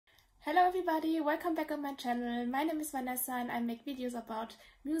Hello everybody, welcome back on my channel. My name is Vanessa and I make videos about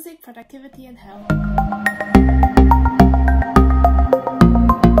music, productivity and health.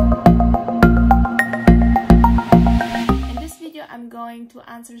 In this video I'm going to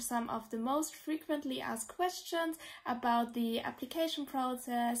answer some of the most frequently asked questions about the application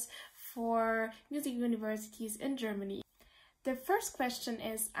process for music universities in Germany. The first question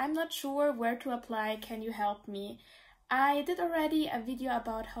is, I'm not sure where to apply, can you help me? I did already a video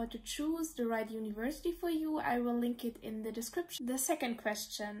about how to choose the right university for you. I will link it in the description. The second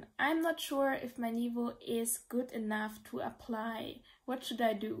question, I'm not sure if my niveau is good enough to apply. What should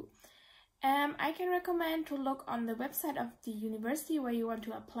I do? I can recommend to look on the website of the university where you want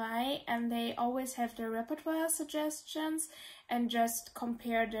to apply, and they always have their repertoire suggestions, and just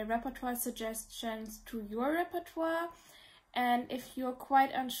compare the repertoire suggestions to your repertoire. And if you're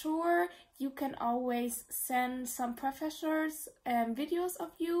quite unsure, you can always send some professors videos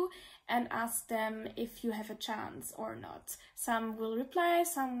of you and ask them if you have a chance or not. Some will reply,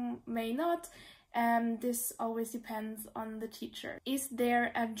 some may not, and this always depends on the teacher. Is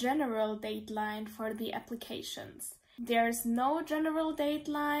there a general deadline for the applications? There's no general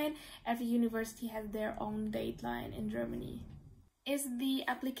deadline. Every university has their own deadline in Germany. Is the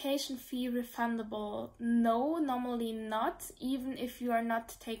application fee refundable? No, normally not, even if you are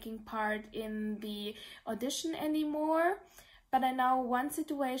not taking part in the audition anymore. But I know one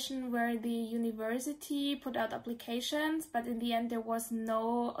situation where the university put out applications, but in the end there was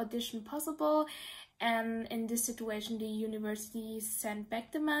no audition possible. And in this situation the university sent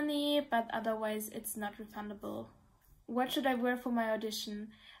back the money, but otherwise it's not refundable. What should I wear for my audition?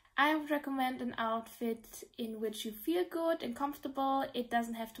 I would recommend an outfit in which you feel good and comfortable. It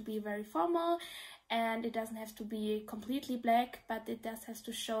doesn't have to be very formal and it doesn't have to be completely black, but it does have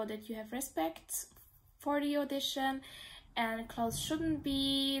to show that you have respect for the audition. And clothes shouldn't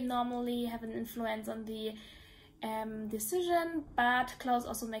be normally have an influence on the decision, but clothes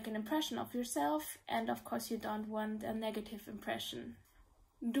also make an impression of yourself, and of course you don't want a negative impression.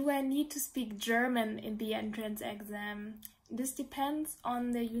 Do I need to speak German in the entrance exam? This depends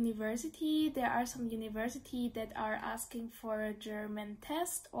on the university. There are some universities that are asking for a German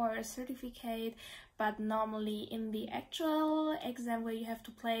test or a certificate, but normally in the actual exam where you have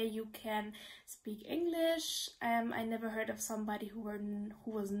to play, you can speak English. I never heard of somebody who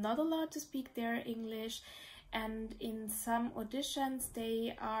was not allowed to speak their English. And in some auditions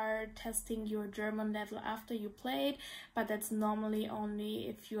they are testing your German level after you played, but that's normally only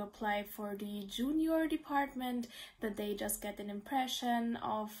if you apply for the junior department, that they just get an impression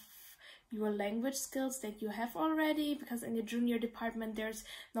of your language skills that you have already, because in the junior department there's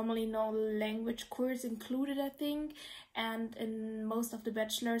normally no language course included, I think, and in most of the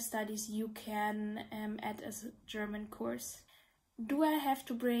bachelor studies you can add a German course. Do I have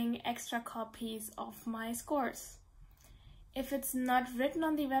to bring extra copies of my scores? If it's not written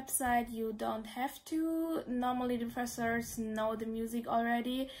on the website, you don't have to. Normally the professors know the music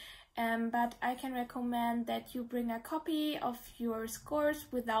already, but I can recommend that you bring a copy of your scores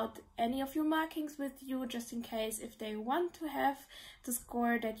without any of your markings with you, just in case if they want to have the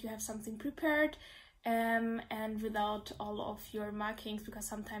score, that you have something prepared, and without all of your markings, because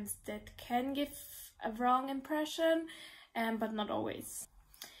sometimes that can give a wrong impression. But not always.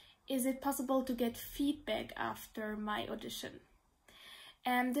 Is it possible to get feedback after my audition?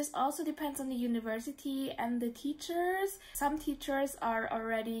 This also depends on the university and the teachers. Some teachers are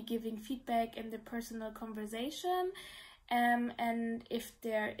already giving feedback in the personal conversation, and if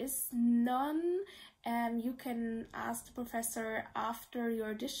there is none, you can ask the professor after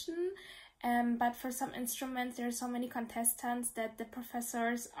your audition. But for some instruments there are so many contestants that the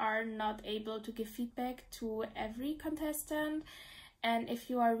professors are not able to give feedback to every contestant. And if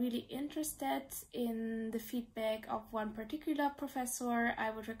you are really interested in the feedback of one particular professor,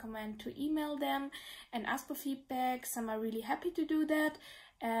 I would recommend to email them and ask for feedback. Some are really happy to do that,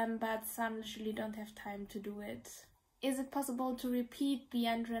 but some literally don't have time to do it. Is it possible to repeat the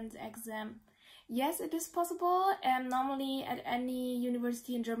entrance exam? Yes, it is possible, and normally at any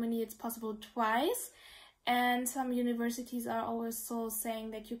university in Germany it's possible twice, and some universities are also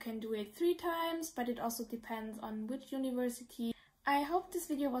saying that you can do it 3 times, but it also depends on which university. I hope this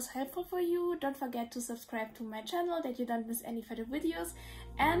video was helpful for you. Don't forget to subscribe to my channel that you don't miss any further videos,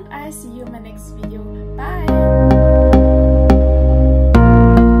 and I see you in my next video. Bye!